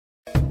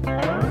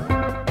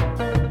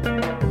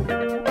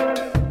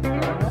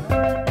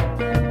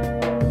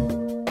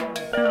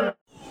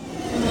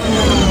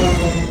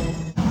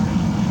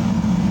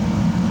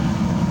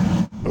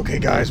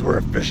guys, we're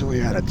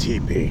officially at a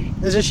teepee.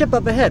 There's a ship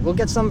up ahead. We'll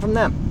get some from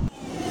them.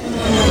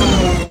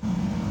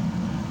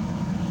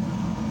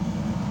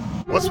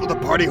 What's with the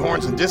party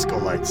horns and disco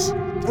lights?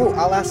 Oh,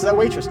 I'll ask that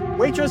waitress.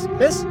 Waitress,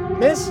 miss?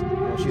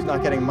 Well, she's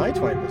not getting my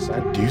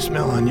 20%. Do you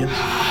smell onion?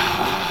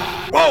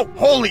 Whoa!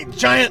 Holy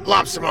giant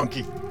lobster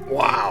monkey!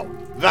 Wow,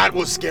 that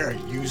was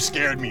scary. You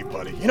scared me,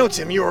 buddy. You know,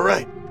 Tim, you were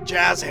right.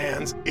 Jazz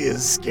hands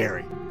is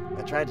scary.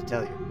 I tried to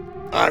tell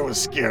you. I was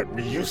scared. Were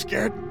you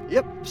scared?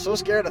 Yep, so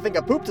scared I think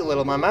I pooped a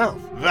little in my mouth.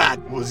 That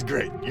was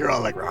great. You're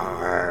all like,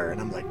 "Rawr," and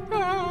I'm like,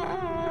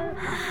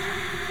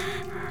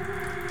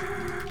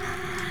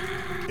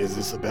 is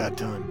this a bad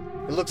time?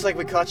 It looks like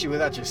we caught you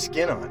without your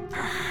skin on.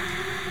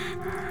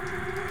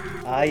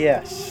 Ah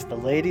yes, the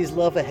ladies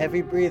love a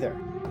heavy breather.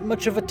 Not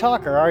much of a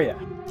talker, are ya?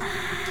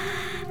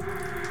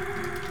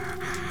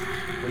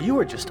 Well, you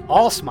are just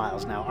all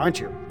smiles now, aren't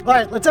you?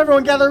 Alright, let's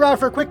everyone gather around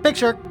for a quick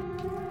picture.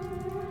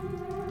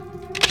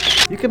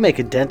 You can make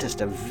a dentist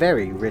a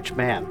very rich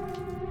man.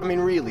 I mean,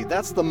 really,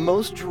 that's the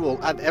most drool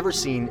I've ever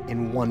seen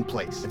in one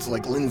place. It's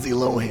like Lindsay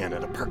Lohan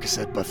at a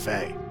Percocet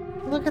buffet.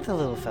 Look at the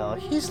little fella.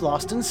 He's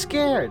lost and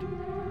scared.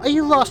 Are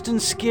you lost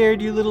and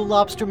scared, you little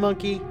lobster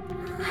monkey?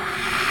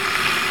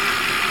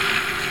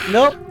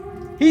 Nope.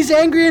 He's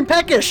angry and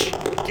peckish.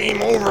 Game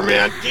over,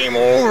 man. Game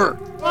over.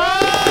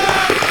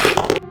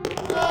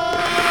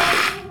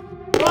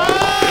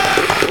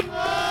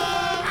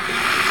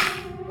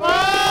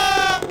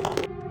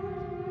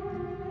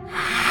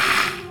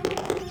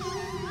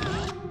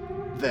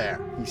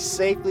 There. He's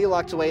safely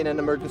locked away in an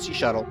emergency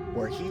shuttle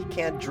where he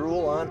can't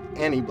drool on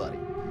anybody.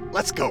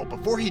 Let's go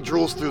before he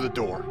drools through the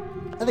door.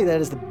 I think that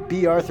is the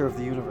B. Arthur of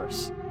the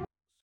universe.